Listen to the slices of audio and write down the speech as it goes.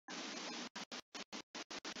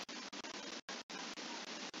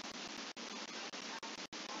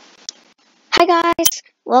Hi guys,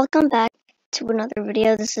 welcome back to another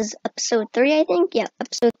video. This is episode 3, I think. Yeah,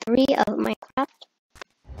 episode 3 of Minecraft.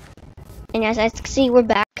 And as I can see, we're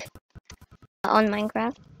back on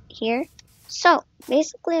Minecraft here. So,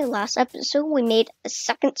 basically, last episode, we made a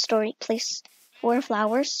second story place for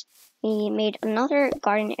flowers. We made another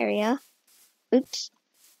garden area. Oops.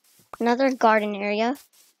 Another garden area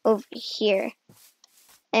over here.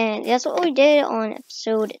 And that's what we did on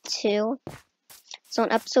episode 2. So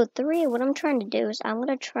on episode 3, what I'm trying to do is I'm going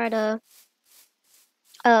to try to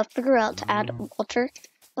figure out to add water.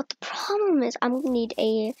 But the problem is I'm going to need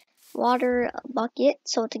a water bucket.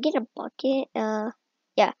 So to get a bucket,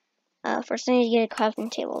 first I need to get a crafting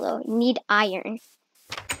table though. You need iron.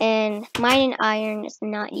 And mining iron is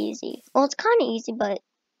not easy. Well, it's kind of easy, but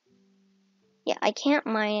yeah, I can't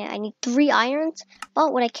mine it. I need 3 irons.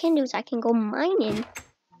 But what I can do is I can go mining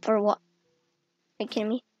for what? Are you kidding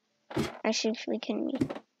me? I should be kidding me.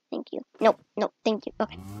 Thank you. Nope, thank you.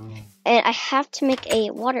 Okay. And I have to make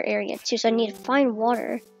a water area too, so I need to find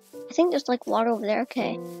water. I think there's like water over there.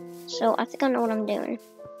 Okay. So I think I know what I'm doing.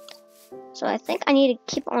 So I think I need to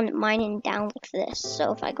keep on mining down like this.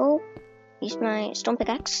 So if I go use my stone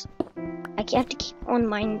pickaxe, I have to keep on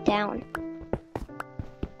mining down.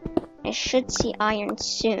 I should see iron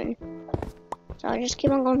soon. So I'll just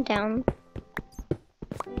keep on going down.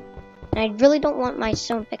 And I really don't want my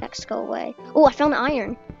stone pickaxe to go away. Oh, I found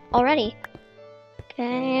iron already.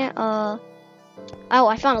 Okay, oh,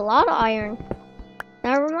 I found a lot of iron.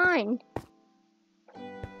 Never mind.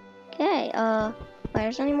 Okay,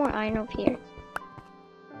 there's any more iron over here?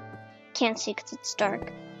 Can't see because it's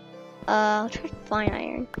dark. I'll try to find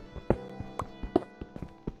iron.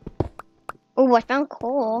 Oh, I found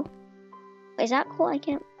coal. Wait, is that coal? I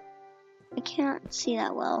can't see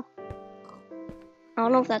that well. I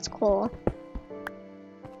don't know if that's coal.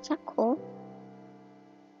 Is that coal?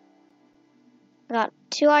 I got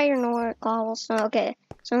 2 iron ore, cobblestone. Okay,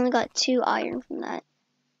 so I only got 2 iron from that.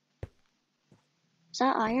 Is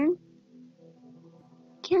that iron?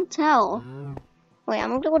 Can't tell. Wait, I'm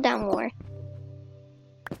gonna go down more.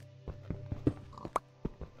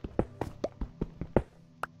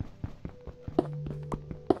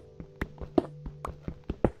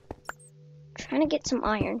 Trying to get some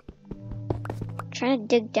iron. Trying to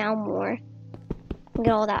dig down more and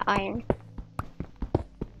get all that iron.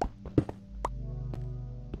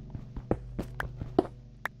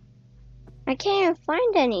 I can't even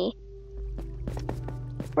find any.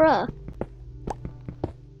 Bruh.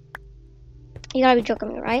 You gotta be joking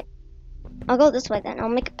me, right? I'll go this way then. I'll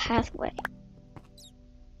make a pathway.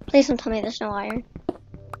 Please don't tell me there's no iron.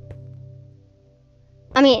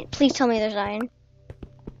 I mean, please tell me there's iron.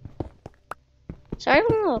 Sorry if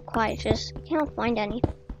I'm a little quiet, just can't find any.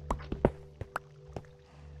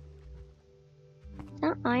 Is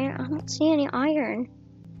that iron? I don't see any iron.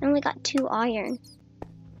 I only got 2 iron.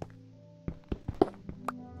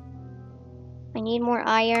 I need more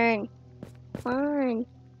iron. Come on.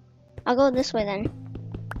 I'll go this way then.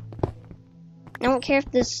 I don't care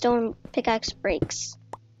if this stone pickaxe breaks.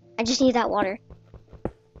 I just need that water.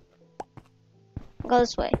 I'll go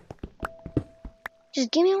this way.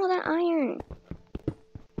 Just give me all that iron.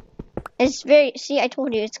 It's see, I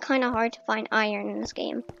told you, it's kind of hard to find iron in this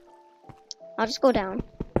game. I'll just go down.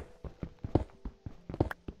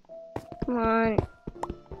 Come on.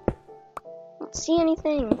 I don't see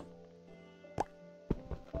anything.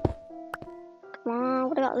 Come on,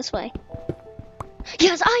 what about this way?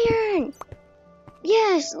 Yes, iron!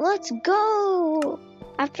 Yes, let's go!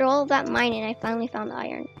 After all of that mining, I finally found the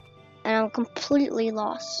iron. And I'm completely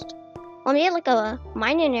lost. Well, I made like a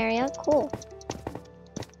mining area, cool.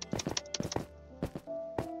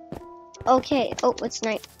 Okay, oh, it's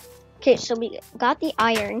night. Okay, so we got the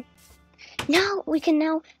iron. Now, we can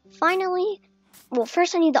now finally... Well,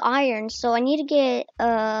 first I need the iron, so I need to get,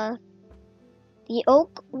 the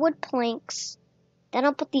oak wood planks. Then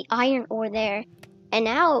I'll put the iron ore there. And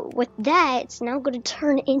now, with that, it's now going to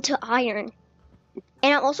turn into iron.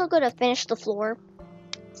 And I'm also going to finish the floor.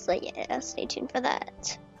 So yeah, stay tuned for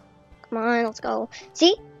that. Come on, let's go.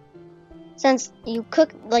 See? Since you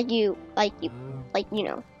cook you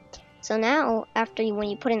know. So now, when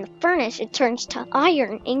you put in the furnace, it turns to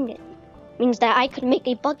iron ingot. Means that I could make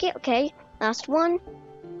a bucket. Okay, last one.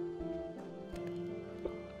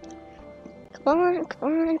 Come on.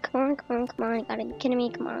 You gotta be kidding me.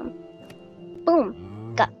 Come on.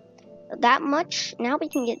 Boom. Got that much. Now we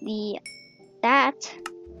can get Now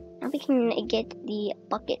we can get the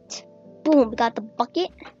bucket. Boom. We got the bucket.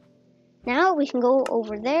 Now we can go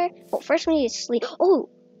over there. Well, first we need to sleep. Oh,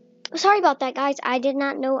 sorry about that, guys. I did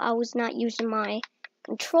not know I was not using my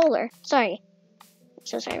controller. Sorry.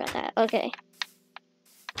 So sorry about that. Okay.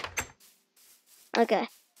 Okay.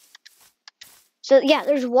 So yeah,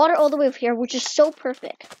 there's water all the way over here, which is so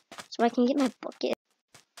perfect. So I can get my bucket.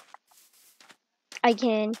 I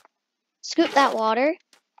can scoop that water.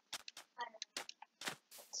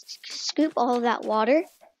 Scoop all of that water.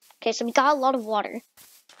 Okay, so we got a lot of water.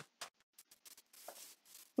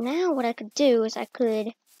 Now what I could do is I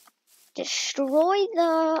could destroy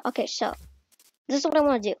the... Okay, so this is what I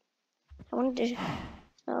want to do. I want to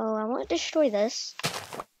destroy this.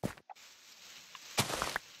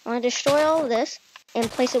 I want to destroy all of this and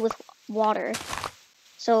place it with water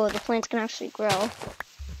so the plants can actually grow.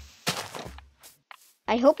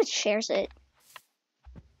 I hope it shares it.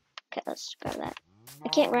 Okay, let's grab that. I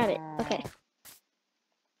can't grab it. Okay.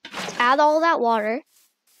 Let's add all that water.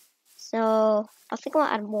 So I think I'll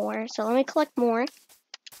add more. So let me collect more.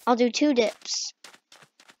 I'll do 2 dips.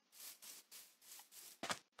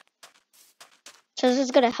 So this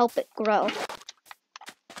is going to help it grow.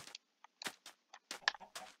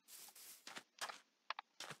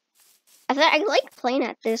 I like playing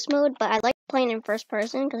at this mode, but I like playing in first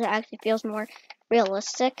person because it actually feels more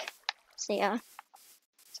realistic. So yeah.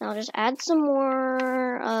 So I'll just add some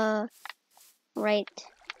more, right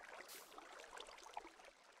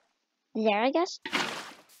there, I guess.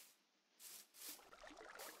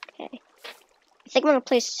 Okay. I think I'm gonna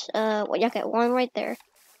place, okay, 1 right there.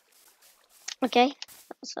 Okay.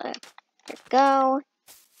 So, there we go.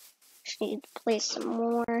 Just need to place some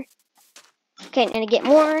more. Okay, and to get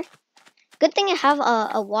more. Good thing I have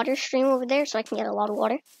a water stream over there so I can get a lot of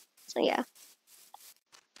water. So yeah.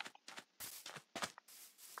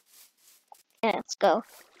 Yeah, let's go.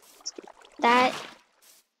 Let's do that.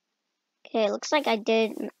 Okay, looks like I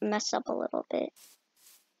did mess up a little bit.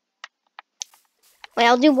 Wait,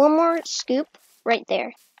 I'll do 1 more scoop right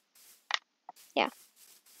there. Yeah.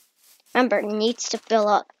 Remember, it needs to fill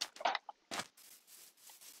up.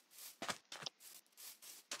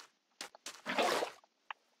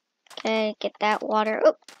 Okay, get that water.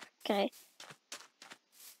 Oh, okay.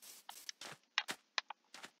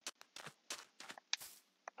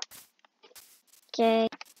 Okay.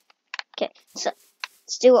 Okay, so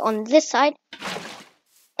let's do it on this side.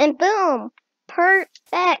 And boom!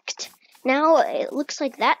 Perfect! Now it looks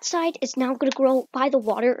like that side is now going to grow by the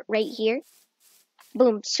water right here.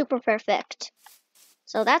 Boom, super perfect.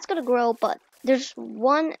 So that's going to grow, but there's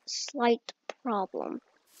one slight problem.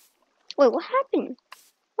 Wait, what happened?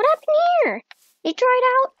 What happened here? It dried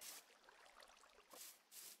out?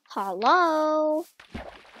 Hello?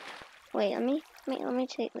 Wait, let me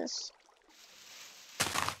take this.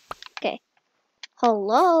 Okay.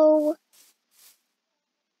 Hello?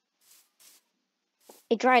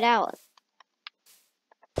 It dried out.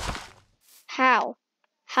 How?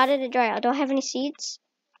 How did it dry out? Do I have any seeds?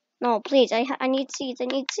 No, please. I need seeds. I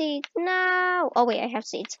need seeds. No. Oh wait, I have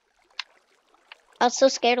seeds. I was so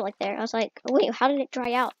scared like there. I was like, wait, how did it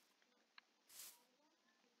dry out?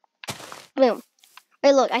 Boom.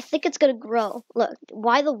 Wait, look. I think it's gonna grow. Look,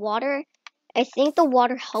 why the water? I think the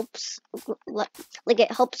water helps, like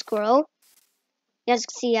it helps grow. You guys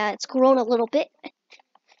can see, it's grown a little bit.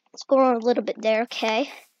 It's grown a little bit there.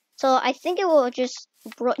 Okay. So I think it will just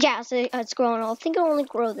grow. Yeah, so it's growing. I think it will only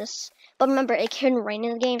grow this. But remember, it can rain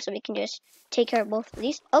in the game, so we can just take care of both of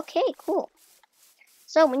these. Okay, cool.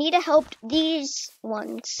 So we need to help these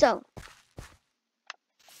ones. So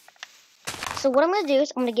what I'm gonna do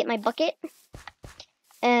is I'm gonna get my bucket.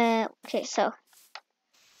 Okay, so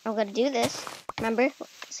I'm gonna do this. Remember,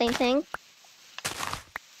 same thing.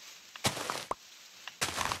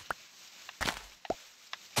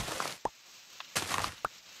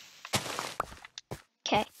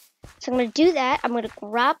 Okay, so I'm gonna do that. I'm gonna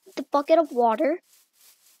grab the bucket of water,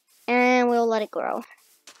 and we'll let it grow.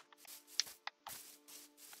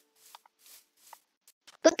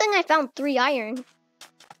 Good thing I found 3 iron.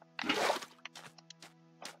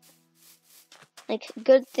 Like,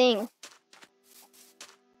 good thing.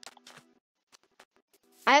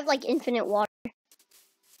 I have like infinite water.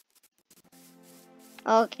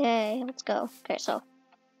 Okay, let's go. Okay, so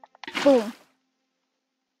boom.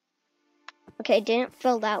 Okay, didn't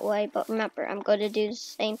fill that way, but remember, I'm going to do the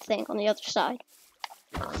same thing on the other side.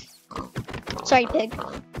 Sorry, pig.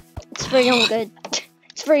 It's for your own good.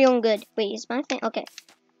 It's for your own good. Wait, is my thing? Okay.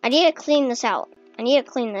 I need to clean this out. I need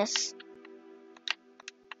to clean this.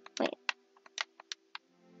 Wait.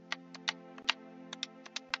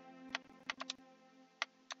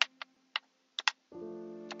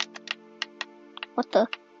 What the?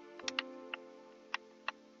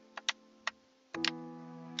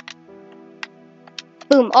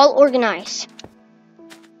 Boom, all organized.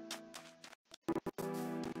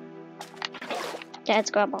 Okay, let's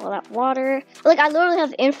grab all that water. Like, I literally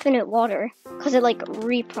have infinite water because it like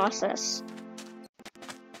reprocess.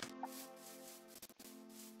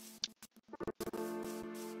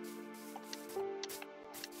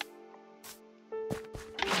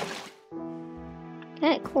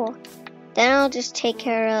 Okay, cool. Then I'll just take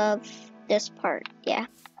care of this part. Yeah.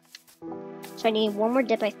 So I need one more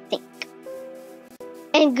dip, I think.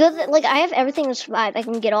 And good that, like, I have everything to survive. I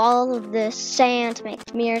can get all of this sand to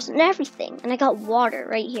make mirrors and everything. And I got water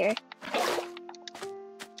right here.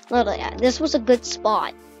 Literally, yeah, this was a good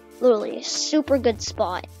spot. Literally, a super good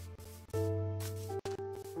spot.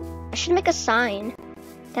 I should make a sign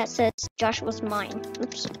that says Joshua's mine.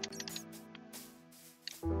 Oops.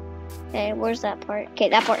 Okay, where's that part? Okay,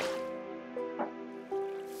 that part.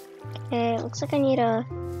 Okay, looks like I need to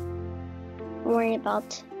worry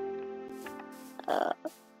about...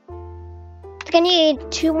 I think I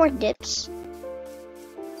need 2 more dips.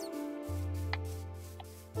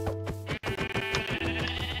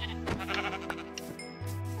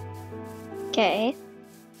 Okay.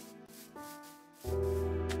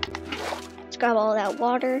 Let's grab all that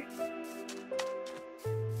water.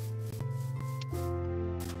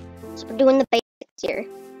 So we're doing the basics here.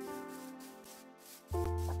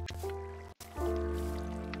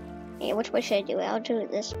 Yeah, which way should I do it? I'll do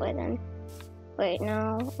it this way then. Wait,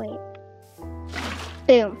 no, wait.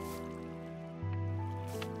 Boom.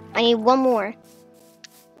 I need 1 more.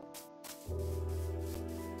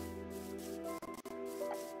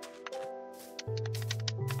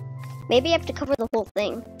 Maybe I have to cover the whole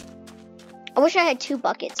thing. I wish I had 2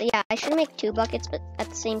 buckets. Yeah, I should make 2 buckets, but at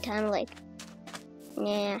the same time, like,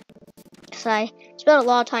 yeah. Because I spent a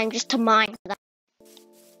lot of time just to mine for that.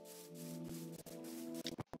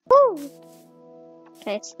 Woo!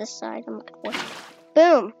 Okay, it's this side I'm looking for.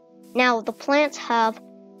 Boom! Now, the plants have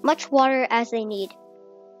much water as they need.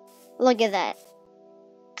 Look at that.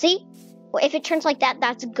 See? Well, if it turns like that,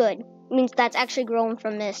 that's good. It means that's actually growing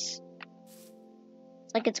from this.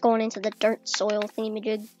 It's like it's going into the dirt soil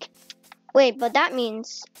thingamajig. Wait, but that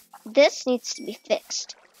means this needs to be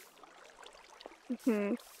fixed.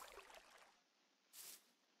 Yeah,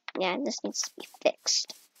 this needs to be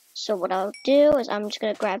fixed. So what I'll do is I'm just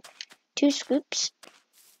gonna grab 2 scoops.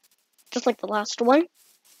 Just like the last one.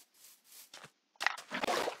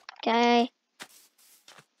 Okay.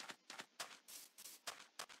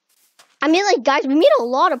 I mean, like, guys, we made a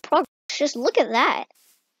lot of progress. Just look at that.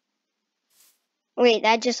 Wait,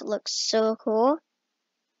 that just looks so cool.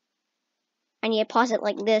 I need to pause it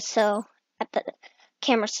like this, so at the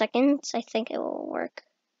camera seconds, I think it will work.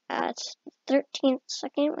 It's 13th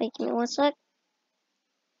second. Wait, give me 1 sec.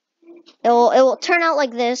 It will turn out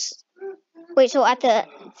like this. Wait, so at the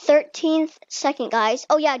 13th second, guys.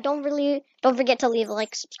 Oh yeah, don't forget to leave a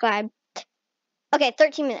like, subscribe. Okay,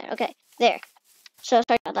 13 minutes. Okay, there. So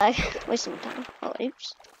sorry about that. Wasting time. Oh,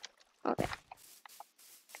 oops. Okay.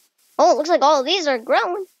 Oh, it looks like all of these are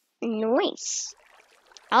growing. Nice.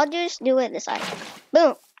 I'll just do it this side.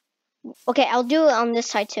 Boom. Okay, I'll do it on this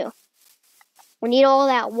side too. We need all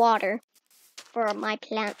that water for my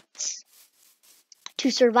plants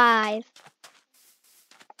to survive.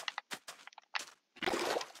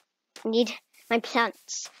 I need my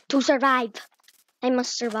plants to survive. They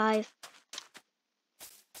must survive.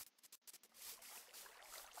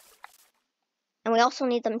 And we also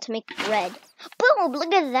need them to make bread. Boom!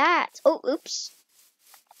 Look at that. Oh, oops.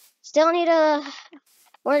 Still need to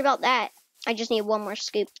worry about that. I just need 1 more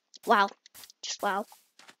scoop. Wow. Just wow.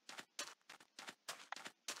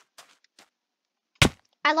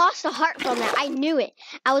 I lost a heart from that. I knew it.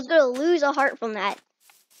 I was going to lose a heart from that.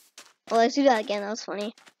 Well, let's do that again. That was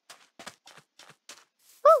funny.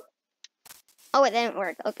 Woo! Oh, it didn't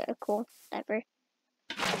work. Okay, cool. Whatever.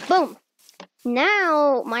 Boom.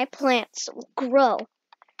 Now my plants will grow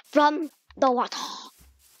from the water.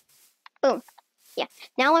 Boom. Yeah.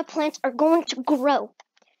 Now my plants are going to grow.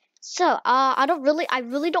 So, I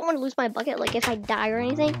really don't want to lose my bucket, like if I die or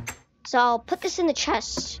anything. So I'll put this in the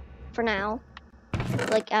chest for now.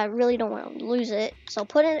 Like, I really don't want to lose it. So I'll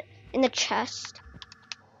put it in the chest.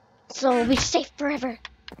 So we'll be safe forever.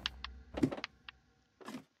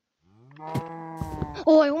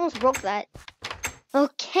 Oh, I almost broke that.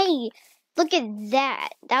 Okay. Look at that.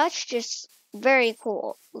 That's just very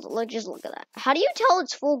cool. Just look at that. How do you tell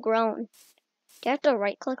it's full grown? Do you have to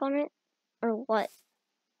right click on it? Or what?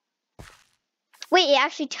 Wait, it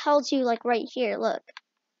actually tells you like right here, look.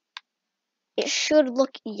 It should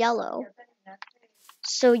look yellow.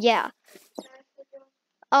 So yeah.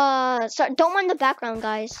 So don't mind the background,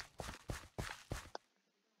 guys.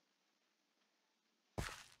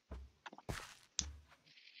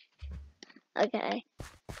 Okay.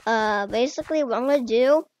 Basically what I'm gonna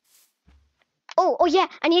do. Oh yeah,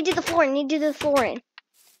 I need to do the flooring.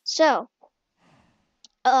 So,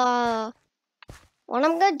 what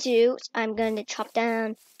I'm gonna do is I'm gonna chop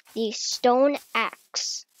down the stone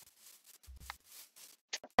axe.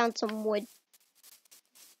 Chop down some wood.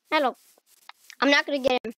 I'm not gonna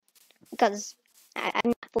get him because I'm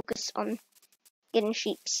not focused on getting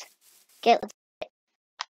sheeps. Okay, let's get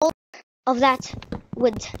all of that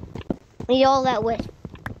wood. Need all that wood.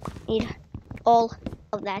 Need all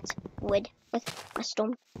of that wood with a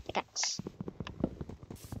stone pickaxe.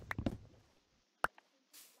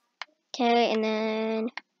 Okay, and then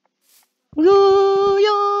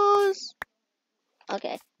yes.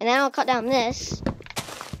 Okay, and then I'll cut down this.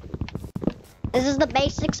 This is the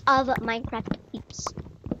basics of Minecraft peeps.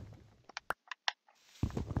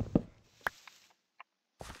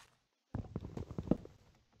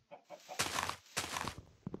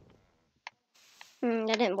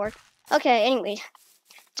 That didn't work. Okay, anyway,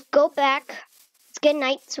 let's go back. It's good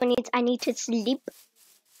night, so I need to sleep.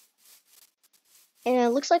 And it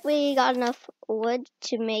looks like we got enough wood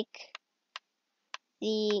to make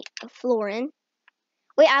the flooring.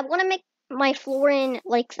 Wait, I want to make my flooring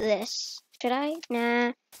like this. Should I?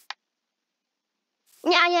 Nah.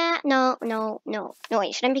 Yeah. No.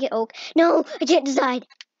 Wait, should I make it oak? No, I can't decide.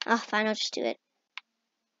 Oh, fine, I'll just do it.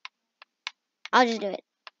 I'll just do it.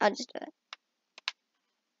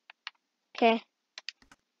 Okay.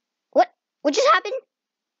 What just happened?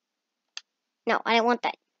 No, I didn't want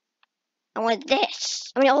that. I wanted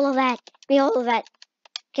this. I mean, all of that.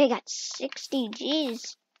 Okay, I got 60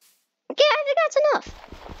 G's. Okay, I think that's enough.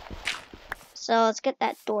 So let's get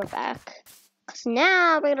that door back. Because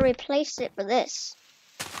now we're going to replace it for this.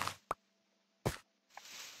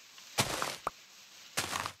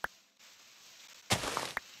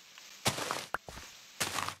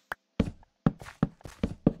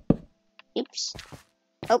 Oops.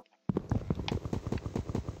 Oh.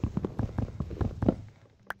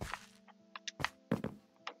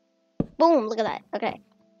 Boom, look at that. Okay.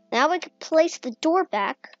 Now we can place the door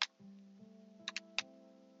back.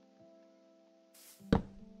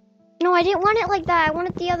 No, I didn't want it like that. I want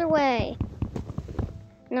it the other way.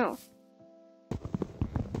 No.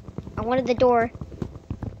 I wanted the door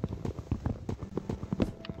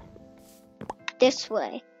this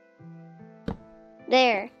way.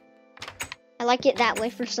 There. I like it that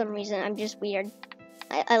way for some reason. I'm just weird.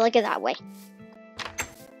 I like it that way.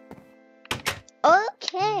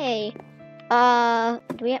 Okay.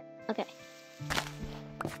 Do we have... Okay.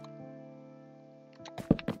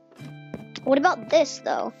 What about this,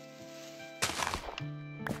 though?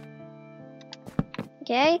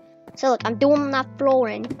 Okay. So, look, I'm doing that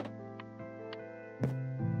flooring.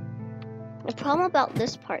 The problem about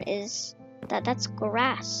this part is that that's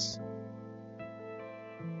grass.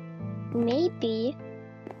 Maybe...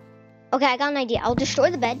 Okay, I got an idea. I'll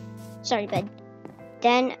destroy the bed. Sorry, bed.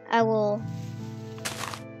 Then I will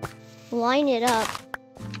line it up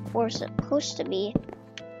where it's supposed to be.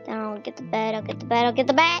 Then I'll get the bed.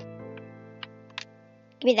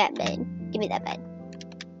 Give me that bed.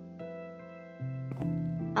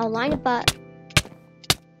 I'll line it up.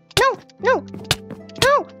 No!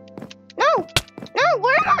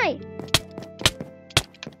 Where am I?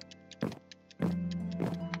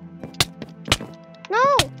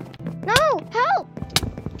 No! Help!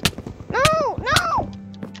 No!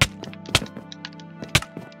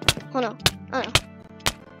 Oh no.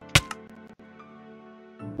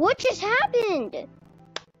 What just happened?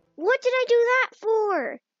 What did I do that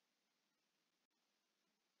for?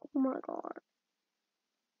 Oh my god.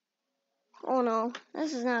 Oh no,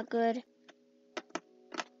 this is not good.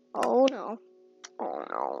 Oh no,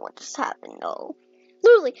 what just happened though?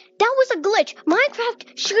 Literally, that was a glitch.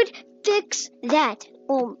 Minecraft should fix that.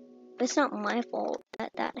 Oh, it's not my fault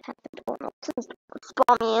that happened. Oh no, please don't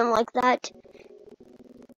spawn me in like that.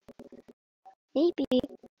 Maybe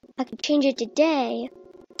I could change it today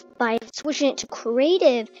by switching it to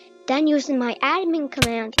creative, then using my admin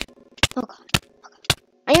command. Oh god.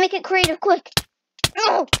 I need to make it creative quick.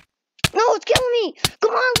 No, it's killing me.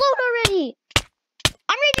 Come on, load already.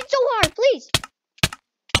 I'm raging so hard, please.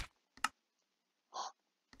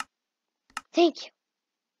 Thank you.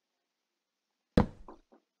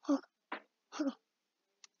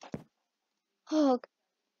 Hug.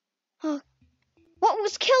 What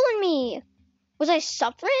was killing me? Was I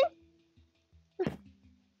suffering?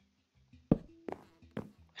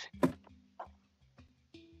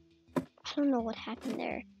 I don't know what happened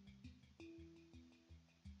there.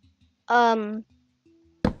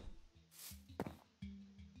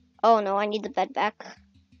 Oh no, I need the bed back.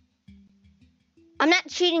 I'm not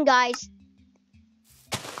cheating, guys.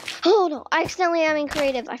 Oh no, I accidentally am in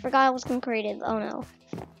creative. I forgot I was in creative. Oh no.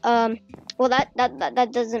 Well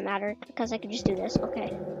that doesn't matter because I could just do this.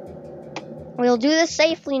 Okay. We'll do this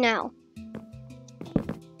safely now.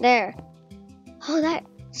 There. Oh, that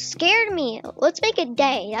scared me. Let's make it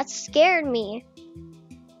day. That scared me.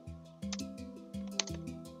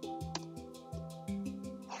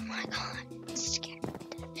 Oh my god. That scared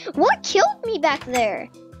me. What killed me back there?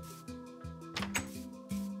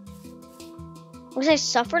 Was I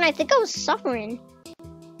suffering? I think I was suffering.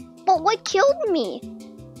 But what killed me?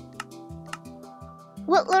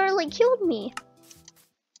 What literally killed me?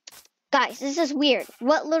 Guys, this is weird.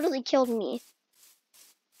 What literally killed me?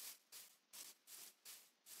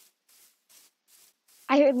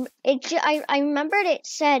 I remembered it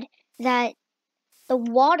said that the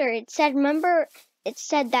water, it said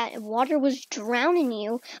that water was drowning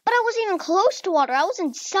you, but I wasn't even close to water. I was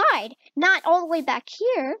inside, not all the way back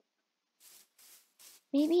here.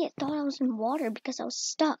 Maybe it thought I was in water because I was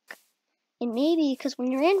stuck. And maybe because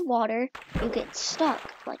when you're in water, you get stuck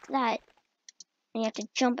like that. And you have to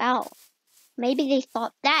jump out. Maybe they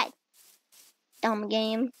thought that. Dumb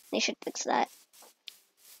game. They should fix that.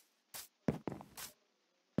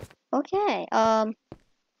 Okay, that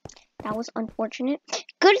was unfortunate.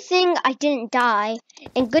 Good thing I didn't die.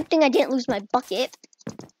 And good thing I didn't lose my bucket.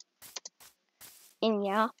 And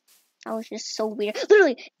yeah. That was just so weird.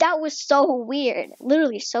 Literally, that was so weird.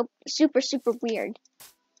 Literally, so super weird.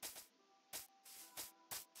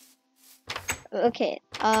 Okay,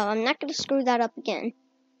 I'm not gonna screw that up again.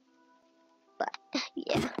 But,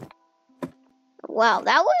 yeah. Wow,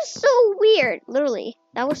 that was so weird. Literally,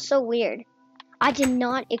 that was so weird. I did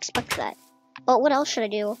not expect that. But what else should I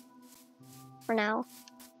do for now?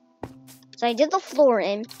 So I did the floor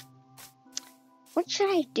in. What should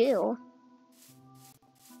I do?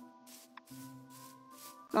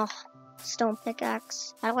 Oh, stone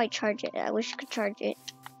pickaxe. How do I charge it? I wish I could charge it.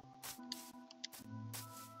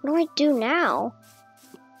 What do I do now?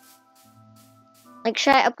 Like,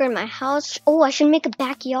 should I upgrade my house? Oh, I should make a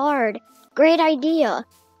backyard. Great idea.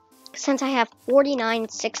 Since I have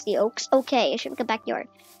 4960 oaks. Okay, I should make a backyard.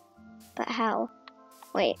 But how?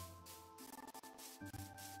 Wait.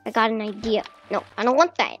 I got an idea. No, I don't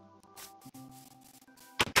want that.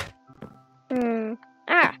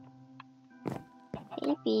 Ah.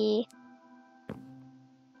 Maybe.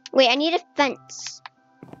 Wait, I need a fence.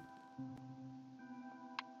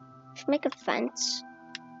 I should make a fence.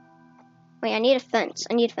 Wait, I need a fence.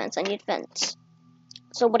 I need a fence. I need a fence.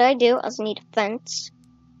 So what I do is I need a fence.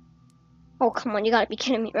 Oh, come on. You gotta be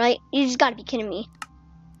kidding me, right? You just gotta be kidding me.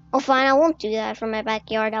 Oh, fine. I won't do that from my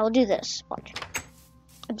backyard. I will do this. Watch.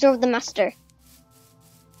 Observe the master.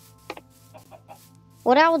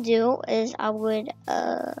 What I will do is I would,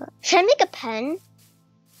 should I make a pen?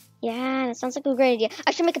 Yeah, that sounds like a great idea.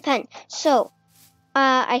 I should make a pen. So,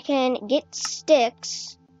 I can get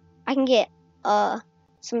sticks. I can get,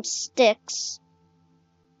 some sticks.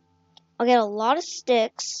 I'll get a lot of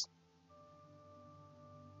sticks.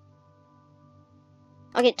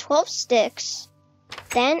 I'll get 12 sticks.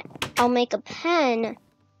 Then, I'll make a pen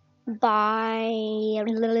by...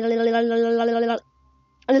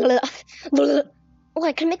 Oh,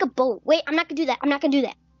 I can make a boat. Wait, I'm not gonna do that. I'm not gonna do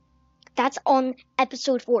that. That's on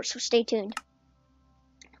episode 4, so stay tuned.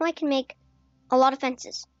 Now I can make a lot of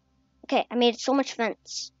fences. Okay, I made so much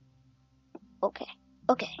fence. Okay.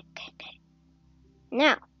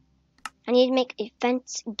 Now, I need to make a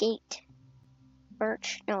fence gate.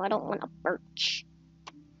 Birch. No, I don't want a birch.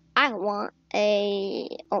 I want a...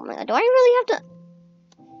 Oh my god, do I really have to...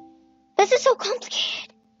 This is so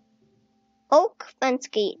complicated. Oak fence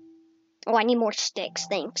gate. Oh, I need more sticks.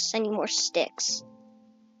 Thanks. I need more sticks.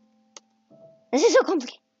 This is so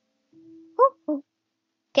complicated. Ooh.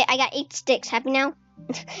 Okay, I got 8 sticks. Happy now?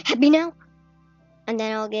 Happy now? And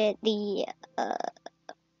then I'll get the,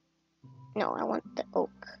 no, I want the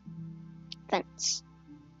oak fence.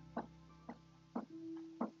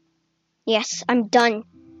 Yes, I'm done.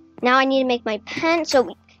 Now I need to make my pen.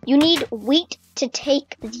 So you need wheat to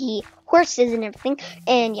take the horses and everything.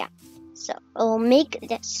 And yeah, so I'll make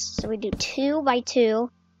this. So we do 2 by 2.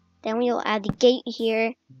 Then we'll add the gate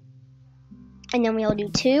here. And then we'll do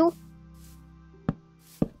 2.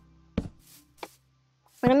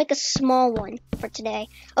 I'm gonna make a small one for today.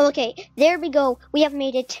 Oh, okay, there we go. We have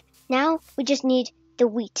made it. Now we just need the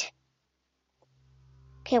wheat.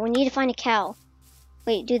 Okay, we need to find a cow.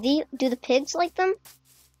 Wait, do the pigs like them?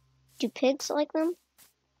 Do pigs like them?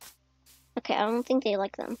 Okay, I don't think they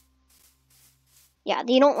like them. Yeah,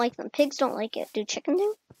 they don't like them. Pigs don't like it. Do chicken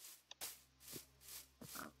do?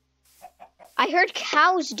 I heard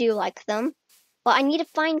cows do like them. Well, I need to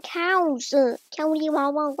find cows. Cowy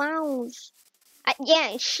wow wow wows.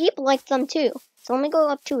 Yeah, sheep like them too. So let me go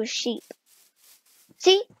up to a sheep.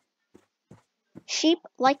 See? Sheep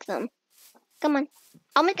like them. Come on.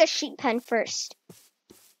 I'll make a sheep pen first.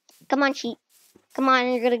 Come on, sheep. Come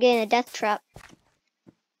on, you're gonna get in a death trap.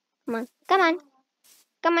 Come on. Come on.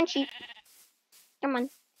 Come on, sheep. Come on.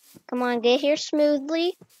 Come on, get here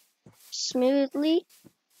smoothly. Smoothly.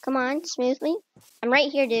 Come on, smoothly. I'm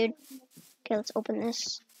right here, dude. Okay, let's open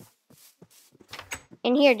this.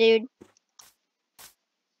 In here, dude.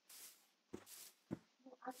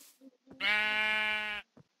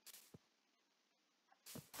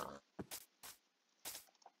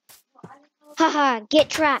 Haha, get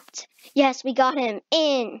trapped. Yes, we got him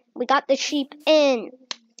in. We got the sheep in.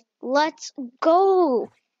 Let's go.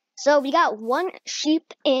 So we got one sheep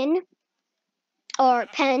in our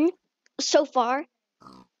pen so far,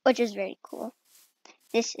 which is very cool.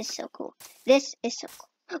 This is so cool. This is so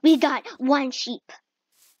cool. We got one sheep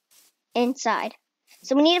inside.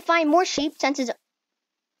 So we need to find more sheep since it's a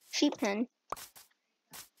sheep pen.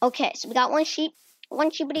 Okay, so we got one sheep.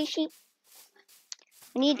 One sheepity sheep.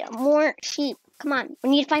 We need more sheep. Come on. We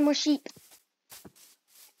need to find more sheep.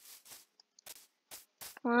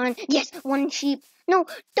 Come on. Yes, one sheep. No,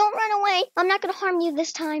 don't run away. I'm not going to harm you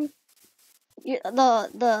this time.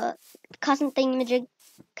 The cousin thingamajig.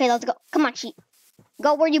 Okay, let's go. Come on, sheep.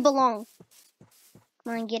 Go where you belong.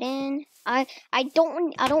 Come on, get in. I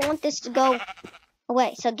don't want this to go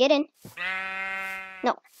away. So get in.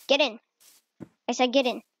 No, get in. I said get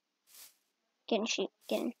in. Get in, sheep.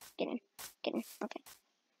 Get in. Get in. Get in. Okay.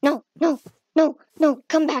 No, no, no, no.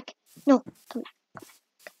 Come back. No, come back.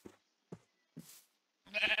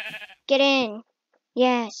 Get in.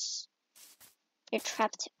 Yes. You're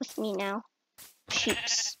trapped with me now.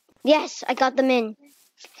 Sheeps. Yes, I got them in.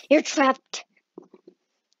 You're trapped.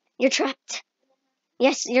 You're trapped.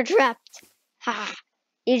 Yes, you're trapped. Ha.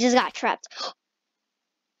 You just got trapped.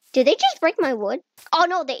 Did they just break my wood? Oh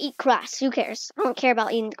no, they eat grass. Who cares? I don't care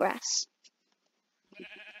about eating the grass.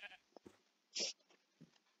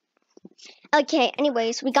 Okay,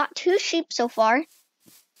 anyways, we got 2 sheep so far.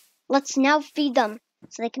 Let's now feed them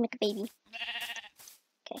so they can make a baby.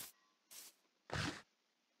 Okay.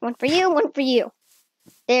 One for you, one for you.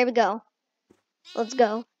 There we go. Let's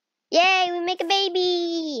go. Yay, we make a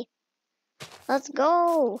baby! Let's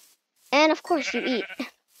go. And of course you eat.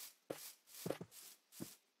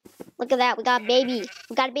 Look at that, we got a baby.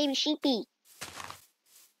 We got a baby sheepy.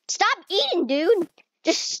 Stop eating, dude.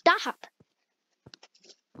 Just stop.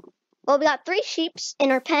 Well, we got 3 sheeps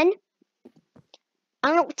in our pen. I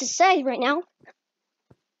don't know what to say right now.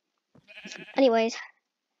 Anyways,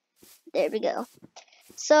 there we go.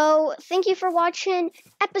 So, thank you for watching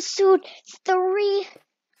episode 3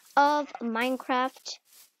 of Minecraft.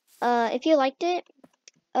 If you liked it,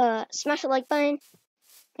 smash the like button,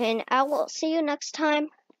 and I will see you next time.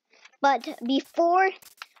 But before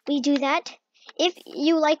we do that, if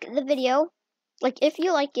you like the video, if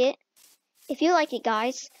you like it,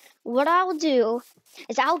 guys, what I'll do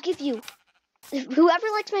is I'll give you, whoever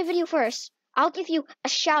likes my video first, I'll give you a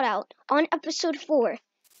shout out on episode 4.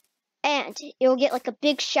 And you'll get like a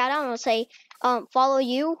big shout out, and it'll say, follow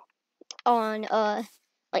you on,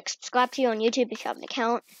 subscribe to you on YouTube if you have an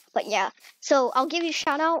account. But yeah, so I'll give you a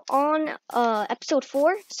shout out on, episode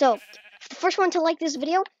 4. So, the first one to like this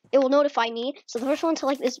video, it will notify me. So the first one to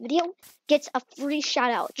like this video gets a free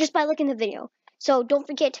shout out just by liking the video. So don't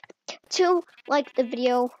forget to like the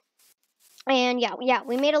video. And yeah,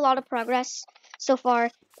 we made a lot of progress so far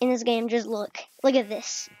in this game. Just look at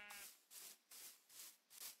this.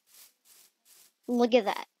 Look at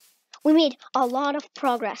that. We made a lot of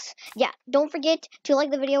progress. Yeah, don't forget to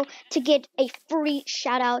like the video to get a free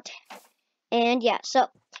shout out. And yeah, so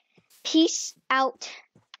peace out.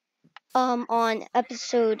 On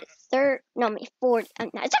episode 40.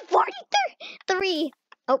 It's a 43.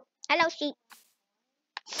 Oh, hello, sheep.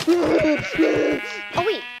 Oh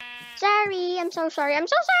wait, sorry. I'm so sorry. I'm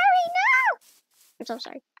so sorry. No, I'm so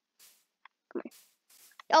sorry. Come on.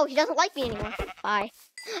 Oh, he doesn't like me anymore. Bye.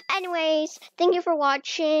 Anyways, thank you for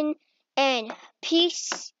watching, and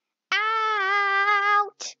peace